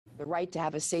The right to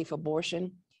have a safe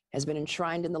abortion has been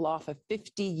enshrined in the law for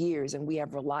 50 years, and we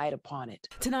have relied upon it.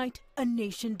 Tonight, a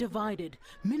nation divided.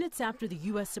 Minutes after the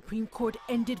U.S. Supreme Court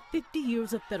ended 50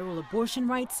 years of federal abortion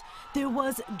rights, there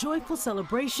was joyful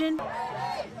celebration,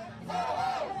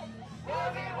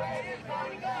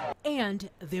 and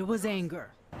there was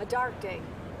anger. A dark day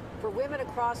for women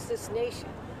across this nation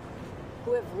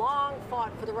who have long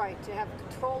fought for the right to have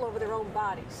control over their own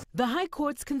bodies. The High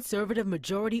Court's conservative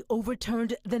majority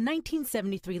overturned the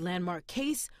 1973 landmark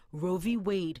case, Roe v.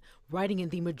 Wade, writing in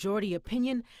the majority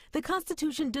opinion, the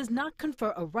Constitution does not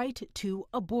confer a right to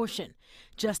abortion.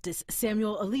 Justice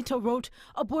Samuel Alito wrote,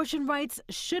 abortion rights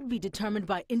should be determined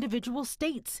by individual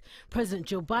states. President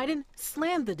Joe Biden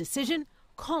slammed the decision,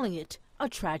 calling it a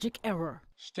tragic error.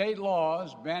 State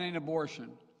laws banning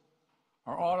abortion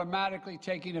are automatically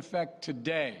taking effect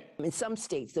today. In some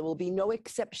states, there will be no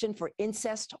exception for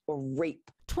incest or rape.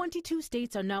 22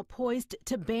 states are now poised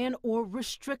to ban or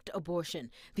restrict abortion.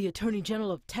 The Attorney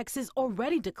General of Texas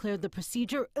already declared the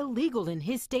procedure illegal in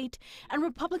his state, and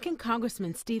Republican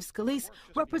Congressman Steve Scalise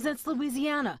represents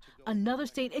Louisiana, another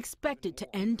state expected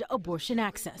to end abortion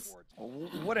access.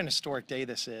 What an historic day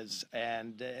this is,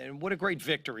 and what a great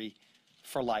victory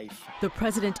for life. The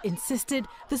president insisted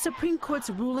the Supreme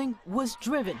Court's ruling was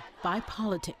driven by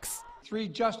politics. 3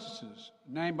 justices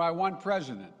named by one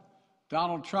president,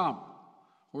 Donald Trump,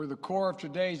 were the core of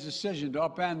today's decision to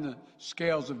upend the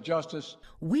scales of justice.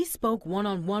 We spoke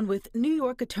one-on-one with New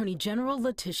York Attorney General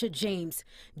Letitia James.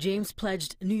 James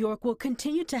pledged New York will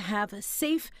continue to have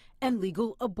safe and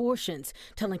legal abortions,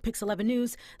 telling Pix 11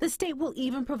 News the state will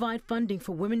even provide funding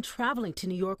for women traveling to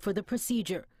New York for the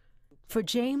procedure. For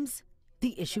James,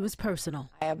 the issue is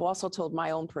personal. I have also told my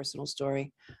own personal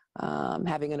story,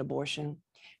 having an abortion,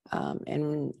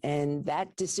 and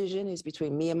that decision is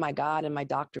between me and my God and my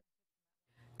doctor.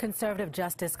 Conservative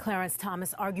Justice Clarence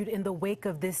Thomas argued in the wake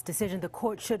of this decision the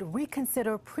court should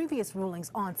reconsider previous rulings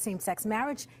on same-sex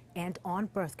marriage and on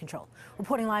birth control.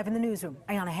 Reporting live in the newsroom,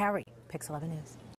 Ayanna Harry, Pix 11 News.